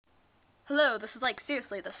Hello, this is like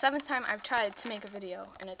seriously the 7th time I've tried to make a video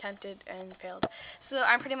and attempted and failed. So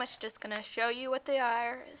I'm pretty much just gonna show you what they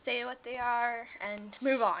are, say what they are, and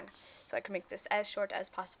move on. So I can make this as short as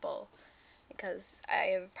possible because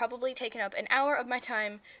I have probably taken up an hour of my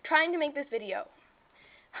time trying to make this video.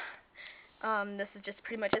 This is just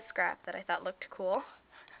pretty much a scrap that I thought looked cool.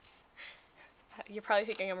 You're probably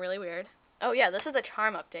thinking I'm really weird. Oh yeah, this is a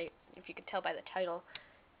charm update, if you could tell by the title.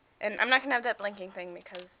 And I'm not going to have that blinking thing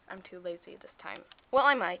because I'm too lazy this time. Well,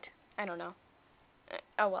 I might. I don't know.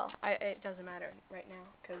 Oh well, it doesn't matter right now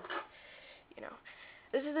because, you know.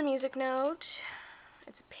 This is a music note.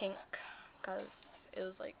 It's pink because it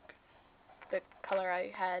was like the color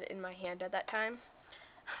I had in my hand at that time.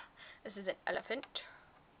 This is an elephant.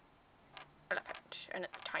 And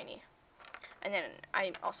it's tiny. And then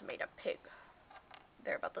I also made a pig.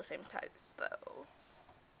 They're about the same size though.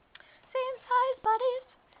 Same size, buddies.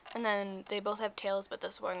 And then they both have tails, but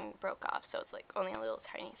this one broke off, so it's like only a little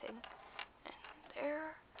tiny thing. And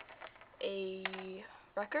there, a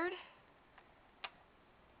record.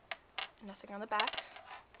 Nothing on the back.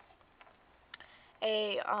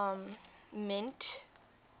 A mint.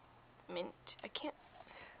 I can't.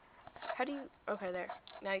 How do you? Okay, there.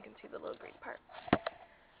 Now you can see the little green part.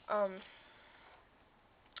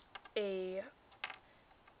 A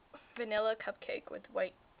vanilla cupcake with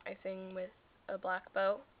white icing with a black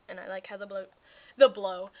bow. And I like how the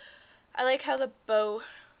bow,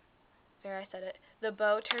 there I said it, the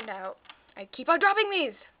bow turned out. I keep on dropping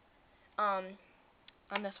these! On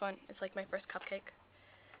this one, it's like my first cupcake.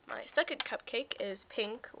 My second cupcake is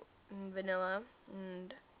pink and vanilla,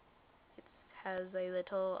 and it has a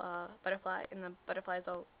little butterfly, and the butterfly's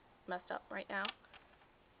all messed up right now.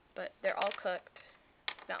 But they're all cooked.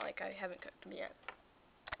 It's not like I haven't cooked them yet.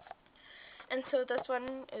 And so this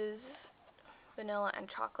one is vanilla and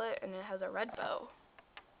chocolate, and it has a red bow,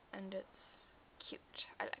 and it's cute.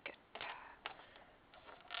 I like it.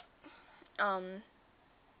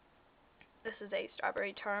 This is a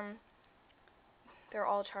strawberry charm. They're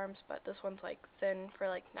all charms, but this one's like thin for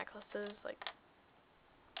like necklaces, like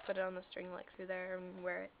put it on the string like through there and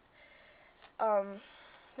wear it.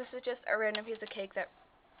 This is just a random piece of cake that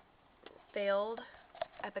failed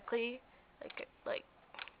epically.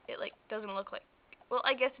 It doesn't look like, well,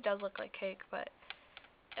 I guess it does look like cake, but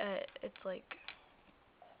it's like,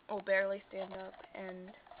 will barely stand up, and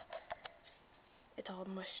it's all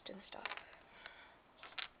mushed and stuff.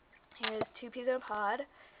 Here's 2 peas in a pod,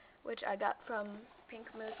 which I got from Pink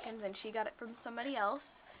Mooskins, and she got it from somebody else,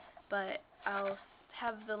 but I'll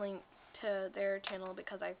have the link to their channel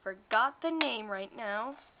because I forgot the name right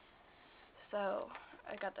now. So,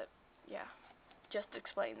 I got the, yeah, just to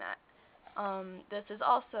explain that. This is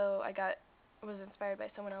also, was inspired by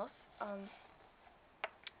someone else,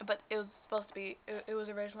 but it was supposed to be, it was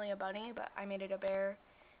originally a bunny, but I made it a bear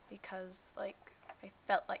because, like, I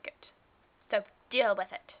felt like it. So, deal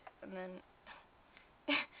with it. And then,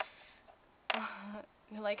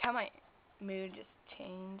 like how my mood just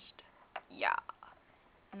changed. Yeah.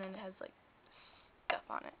 And then it has, like, stuff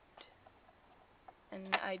on it.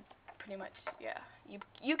 And I pretty much, yeah,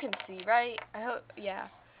 you can see, right? I hope, yeah.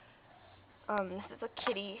 This is a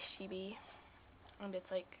kitty, Chibi, and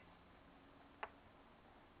it's like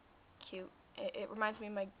cute. It reminds me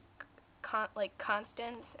of my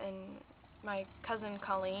Constance and my cousin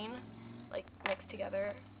Colleen, like mixed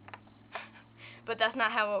together. But that's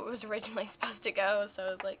not how it was originally supposed to go, so it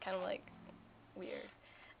was like kind of like weird.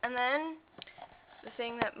 And then the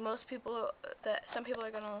thing that some people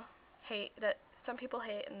are gonna hate, that some people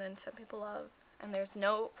hate, and then some people love, and there's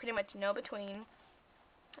pretty much no between.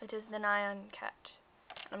 It is the Nyan cat.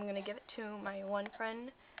 I'm gonna give it to my one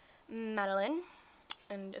friend, Madeline,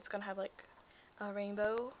 and it's gonna have like a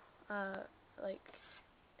rainbow, like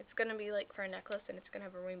it's gonna be like for a necklace, and it's gonna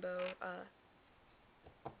have a rainbow,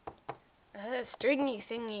 stringy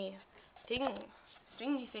thingy.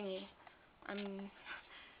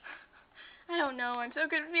 I don't know. I'm so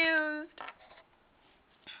confused.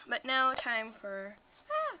 But now time for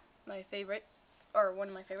my favorite, or one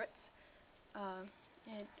of my favorites.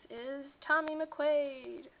 It is Tommy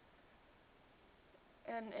McQuaid,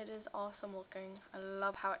 and it is awesome looking. I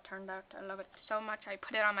love how it turned out. I love it so much. I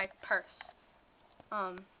put it on my purse.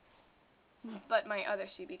 But my other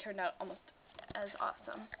CB turned out almost as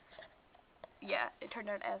awesome. Yeah, it turned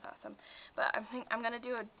out as awesome. But I'm gonna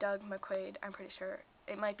do a Doug McQuaid. I'm pretty sure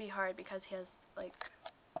it might be hard because he has like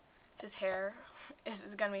his hair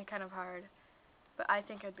is gonna be kind of hard. But I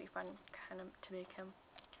think it'd be fun kind of to make him.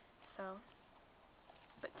 So.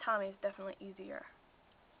 But Tommy is definitely easier.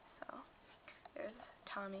 So, there's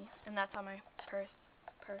Tommy, and that's on my purse.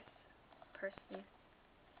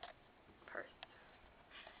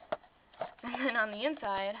 And then on the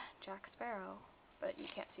inside, Jack Sparrow. But you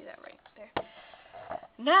can't see that right there.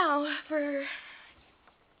 Now for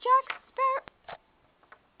Jack Sparrow,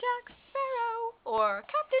 or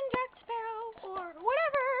Captain Jack Sparrow, or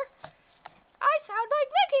whatever. I sound like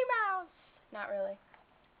Mickey Mouse. Not really.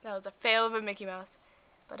 That was a fail of a Mickey Mouse.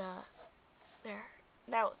 But there.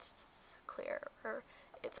 Now it's clearer.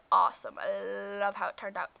 It's awesome. I love how it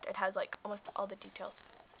turned out. It has like almost all the details.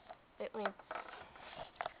 It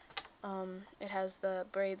has the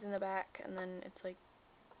braids in the back, and then it's like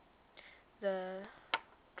the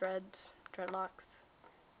dreadlocks.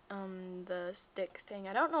 The stick thing.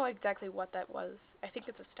 I don't know exactly what that was. I think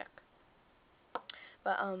it's a stick.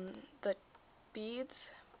 But the beads.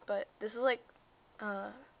 But this is like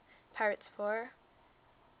Pirates 4.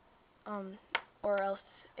 Or else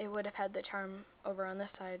it would have had the charm over on this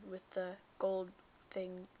side with the gold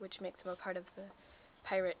thing, which makes him a part of the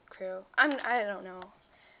pirate crew. I don't know.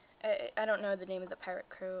 I don't know the name of the pirate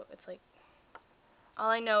crew. It's like, all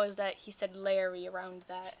I know is that he said Larry around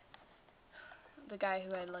that. The guy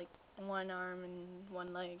who had like one arm and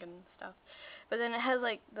one leg and stuff. But then it has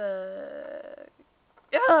like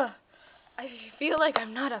I feel like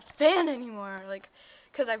I'm not a fan anymore. Like,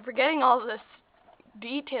 because I'm forgetting all this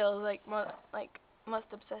details like most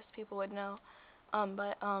obsessed people would know.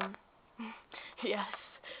 Yes,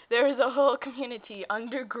 there is a whole community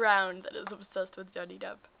underground that is obsessed with Johnny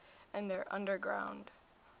Depp, and they're underground.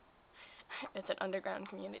 It's an underground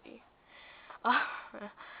community.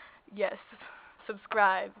 Yes,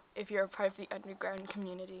 subscribe if you're a part of the underground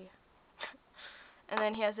community. And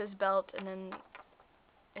then he has his belt, and then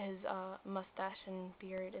his mustache and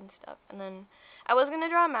beard and stuff. And then I was gonna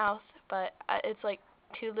draw a mouth, but it's like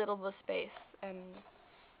too little of a space, and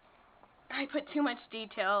I put too much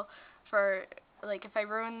detail for, like, if I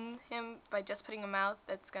ruin him by just putting a mouth,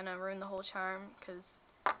 that's gonna ruin the whole charm, because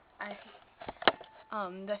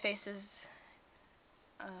the faces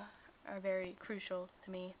are very crucial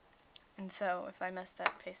to me, and so if I mess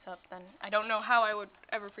that face up, then I don't know how I would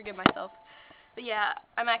ever forgive myself. But yeah,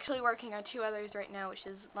 I'm actually working on 2 others right now, which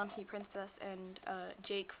is Lumpy Princess and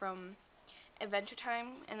Jake from Adventure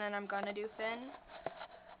Time, and then I'm gonna do Finn.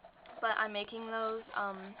 But I'm making the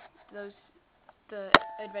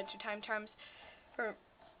Adventure Time charms for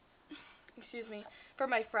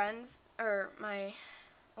my friends, or I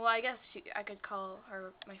guess I could call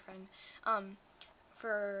her my friend,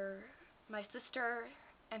 for my sister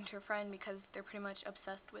and her friend, because they're pretty much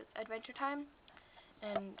obsessed with Adventure Time,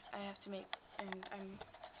 and I'm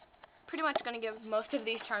pretty much gonna give most of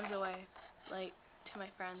these charms away, like, to my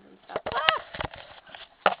friends and stuff.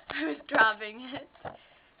 Ah! I was dropping it.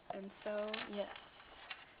 And so, yes.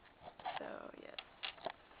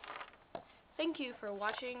 Thank you for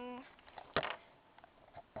watching,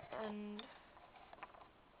 and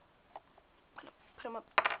I'm gonna put them up.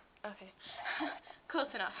 Okay.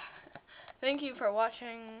 Close enough. Thank you for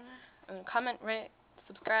watching, and comment, rate,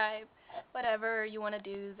 subscribe, whatever you want to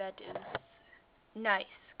do that is nice,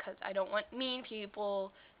 because I don't want mean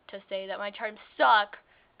people to say that my charms suck,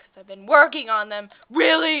 because I've been working on them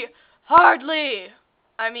really hardly.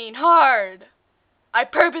 I mean hard. I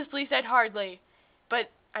purposely said hardly,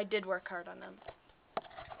 but I did work hard on them.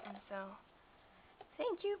 And so,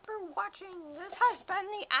 thank you for watching. This has been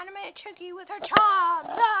the Anime Chickie with her charm.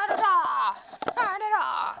 Da da da. Da da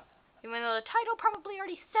da. Even though the title probably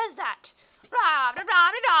already says that. Da da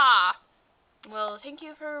da da da. Well, thank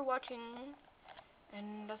you for watching.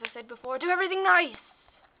 And as I said before, do everything nice.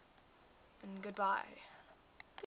 And goodbye.